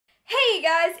Hey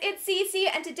guys, it's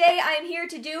Cece, and today I am here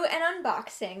to do an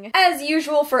unboxing. As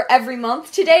usual for every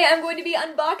month, today I'm going to be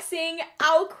unboxing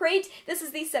Owlcrate. This is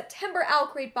the September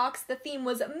Owlcrate box. The theme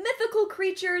was mythical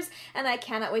creatures, and I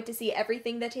cannot wait to see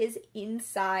everything that is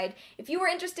inside. If you are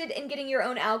interested in getting your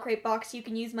own Owlcrate box, you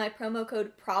can use my promo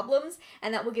code PROBLEMS,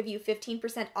 and that will give you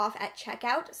 15% off at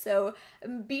checkout, so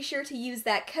be sure to use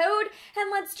that code, and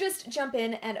let's just jump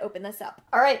in and open this up.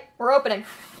 Alright, we're opening.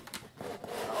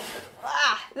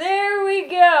 There we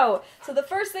go! So the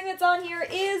first thing that's on here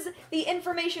is the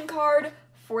information card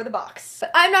for the box.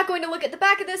 But I'm not going to look at the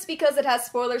back of this because it has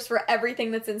spoilers for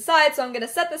everything that's inside, so I'm going to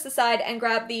set this aside and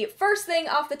grab the first thing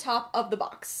off the top of the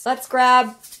box. Let's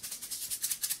grab...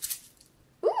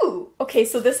 Ooh! Okay,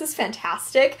 so this is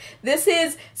fantastic. This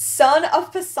is Son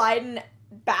of Poseidon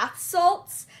bath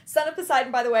salts. Son of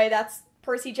Poseidon, by the way, that's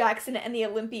Percy Jackson and the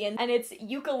Olympian, and it's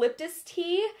eucalyptus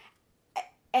tea.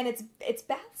 And it's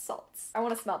bath salts. I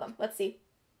want to smell them. Let's see.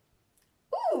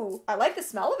 Ooh, I like the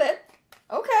smell of it.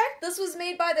 Okay. This was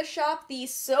made by the shop The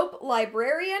Soap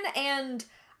Librarian, and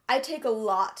I take a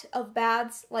lot of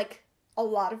baths, like a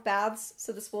lot of baths,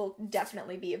 so this will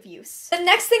definitely be of use. The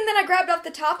next thing that I grabbed off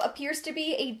the top appears to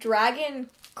be a dragon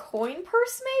coin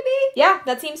purse, maybe? Yeah,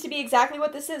 that seems to be exactly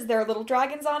what this is. There are little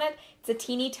dragons on it. It's a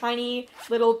teeny tiny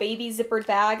little baby zippered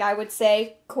bag, I would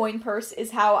say. Coin purse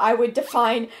is how I would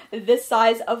define this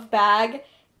size of bag.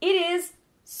 It is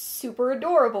super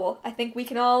adorable. I think we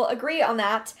can all agree on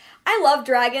that. I love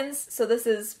dragons, so this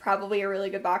is probably a really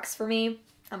good box for me.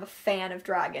 I'm a fan of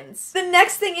dragons. The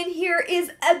next thing in here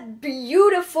is a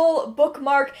beautiful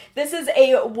bookmark. This is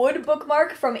a wood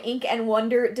bookmark from Ink and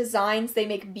Wonder Designs. They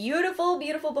make beautiful,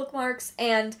 beautiful bookmarks,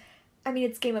 and I mean,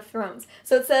 it's Game of Thrones.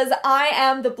 So it says, I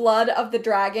am the blood of the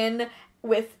dragon,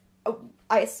 with,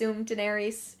 I assume,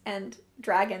 Daenerys and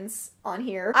dragons on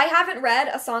here. I haven't read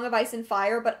A Song of Ice and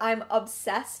Fire, but I'm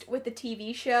obsessed with the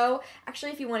TV show.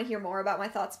 Actually, if you want to hear more about my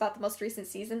thoughts about the most recent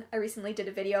season, I recently did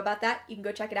a video about that. You can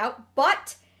go check it out.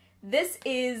 But this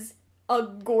is a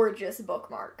gorgeous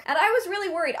bookmark. And I was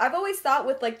really worried. I've always thought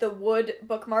with like the wood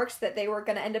bookmarks that they were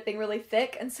gonna end up being really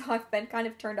thick, and so I've been kind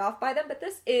of turned off by them, but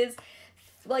this is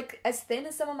like as thin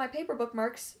as some of my paper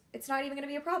bookmarks. It's not even gonna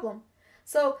be a problem.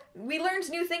 So, we learned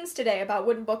new things today about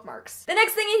wooden bookmarks. The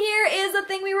next thing in here is a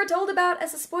thing we were told about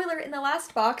as a spoiler in the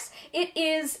last box. It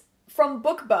is from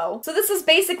Bookbow. So this is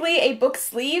basically a book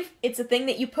sleeve. It's a thing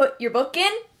that you put your book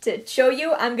in. To show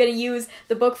you, I'm gonna use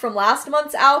the book from last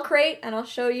month's Owlcrate, and I'll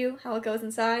show you how it goes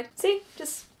inside. See?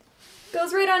 Just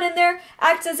goes right on in there.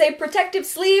 Acts as a protective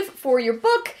sleeve for your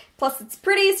book. Plus it's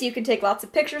pretty, so you can take lots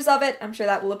of pictures of it. I'm sure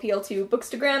that will appeal to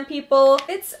Bookstagram people.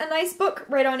 It's a nice book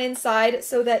right on inside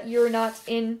so that you're not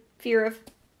in fear of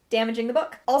damaging the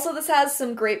book. Also, this has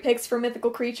some great pics for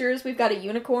mythical creatures. We've got a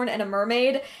unicorn and a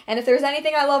mermaid, and if there's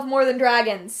anything I love more than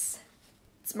dragons,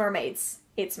 it's mermaids.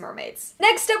 It's mermaids.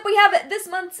 Next up, we have this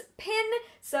month's pin.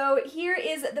 So here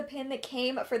is the pin that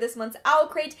came for this month's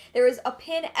Owlcrate. There is a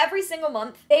pin every single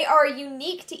month. They are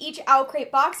unique to each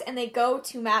Owlcrate box, and they go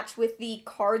to match with the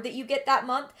card that you get that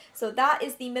month. So that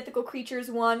is the mythical creatures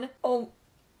one. Oh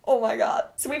my god.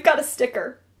 So we've got a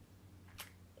sticker.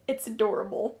 It's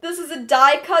adorable. This is a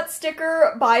die-cut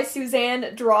sticker by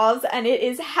Suzanne Draws, and it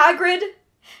is Hagrid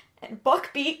and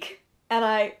Buckbeak, and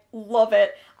I love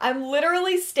it. I'm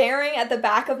literally staring at the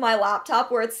back of my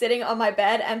laptop where it's sitting on my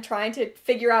bed and trying to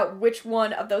figure out which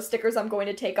one of those stickers I'm going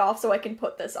to take off so I can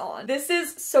put this on. This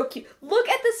is so cute. Look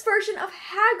at this version of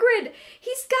Hagrid.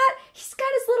 He's got his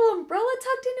little umbrella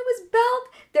tucked into his belt.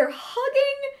 They're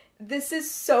hugging. This is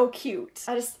so cute.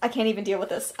 I can't even deal with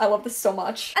this. I love this so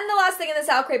much. And the last thing in this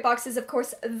Owlcrate box is, of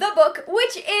course, the book,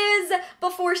 which is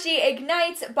Before She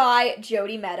Ignites by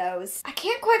Jody Meadows. I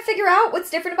can't quite figure out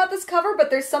what's different about this cover, but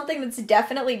there's something that's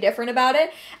definitely different about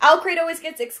it. Owlcrate always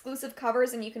gets exclusive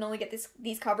covers, and you can only get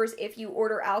these covers if you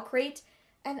order Owlcrate.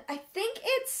 And I think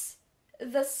it's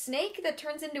the snake that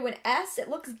turns into an S. It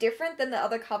looks different than the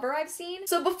other cover I've seen.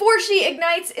 So Before She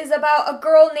Ignites is about a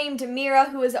girl named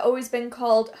Mira who has always been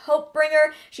called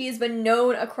Hopebringer. She has been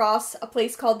known across a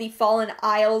place called the Fallen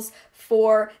Isles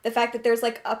for the fact that there's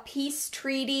like a peace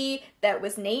treaty that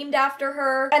was named after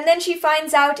her. And then she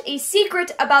finds out a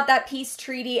secret about that peace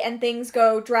treaty and things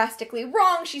go drastically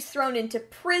wrong. She's thrown into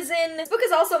prison. This book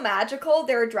is also magical.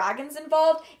 There are dragons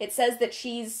involved. It says that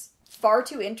she's far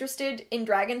too interested in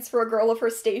dragons for a girl of her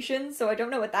station, so I don't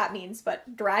know what that means,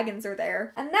 but dragons are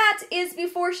there. And that is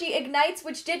Before She Ignites,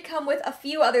 which did come with a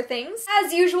few other things.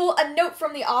 As usual, a note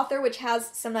from the author, which has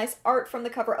some nice art from the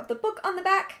cover of the book on the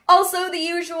back. Also, the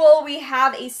usual, we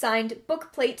have a signed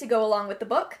book plate to go along with the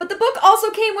book. But the book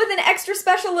also came with an extra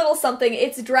special little something.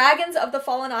 It's Dragons of the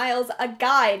Fallen Isles, a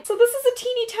guide. So this is a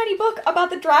teeny tiny book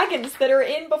about the dragons that are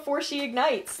in Before She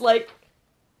Ignites. Like,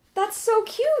 that's so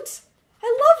cute.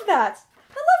 I love that.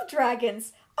 I love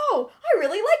dragons. Oh, I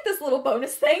really like this little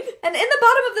bonus thing. And in the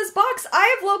bottom of this box,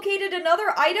 I have located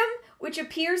another item, which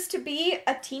appears to be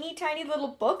a teeny tiny little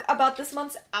book about this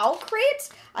month's Owlcrate.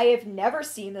 I have never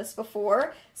seen this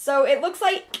before. So it looks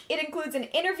like it includes an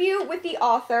interview with the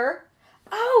author.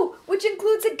 Oh, which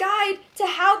includes a guide to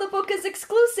how the book is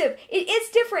exclusive. It is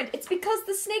different. It's because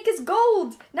the snake is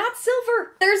gold, not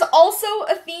silver. There's also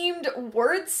a themed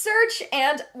word search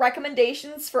and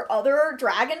recommendations for other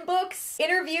dragon books,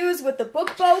 interviews with the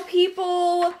book bow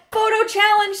people, photo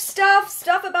challenge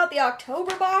stuff about the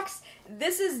October box.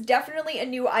 This is definitely a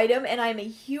new item, and I'm a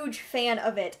huge fan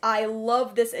of it. I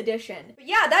love this edition. But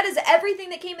yeah, that is everything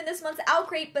that came in this month's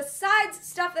Owlcrate, besides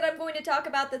stuff that I'm going to talk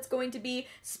about that's going to be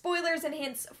spoilers and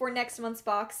hints for next month's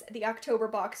box, the October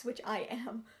box, which I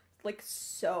am like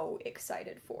so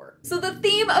excited for. So the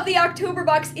theme of the October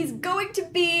box is going to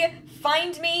be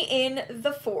Find Me in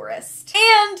the Forest.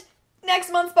 And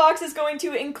next month's box is going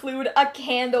to include a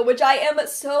candle, which I am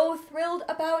so thrilled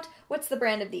about. What's the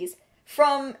brand of these?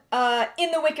 From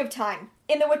In the Wick of Time.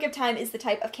 In the Wick of Time is the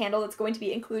type of candle that's going to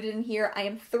be included in here. I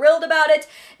am thrilled about it.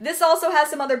 This also has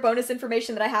some other bonus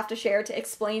information that I have to share to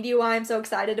explain to you why I'm so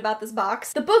excited about this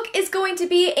box. The book is going to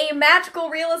be a magical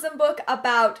realism book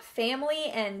about family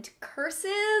and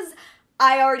curses.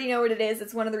 I already know what it is.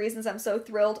 It's one of the reasons I'm so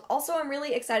thrilled. Also, I'm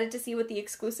really excited to see what the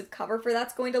exclusive cover for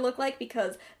that's going to look like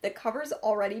because the cover's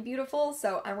already beautiful,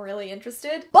 so I'm really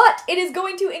interested. But it is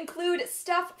going to include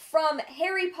stuff from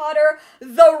Harry Potter,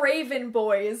 The Raven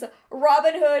Boys,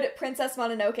 Robin Hood, Princess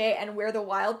Mononoke, and Where the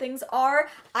Wild Things Are.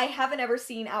 I haven't ever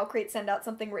seen Owlcrate send out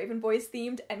something Raven Boys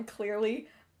themed, and clearly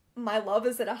my love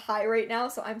is at a high right now,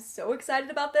 so I'm so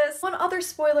excited about this. One other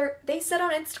spoiler, they said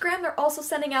on Instagram they're also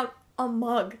sending out a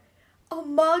mug. A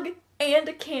mug and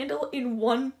a candle in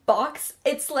one box.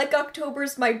 It's like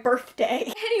October's my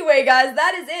birthday. Anyway, guys,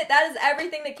 that is it. That is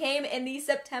everything that came in the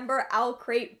September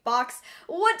Owlcrate box.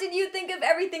 What did you think of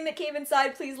everything that came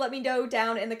inside? Please let me know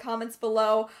down in the comments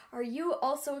below. Are you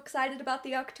also excited about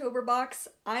the October box?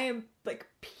 I am like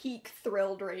peak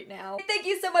thrilled right now. Thank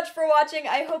you so much for watching.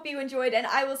 I hope you enjoyed, and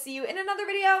I will see you in another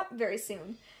video very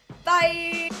soon.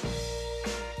 Bye!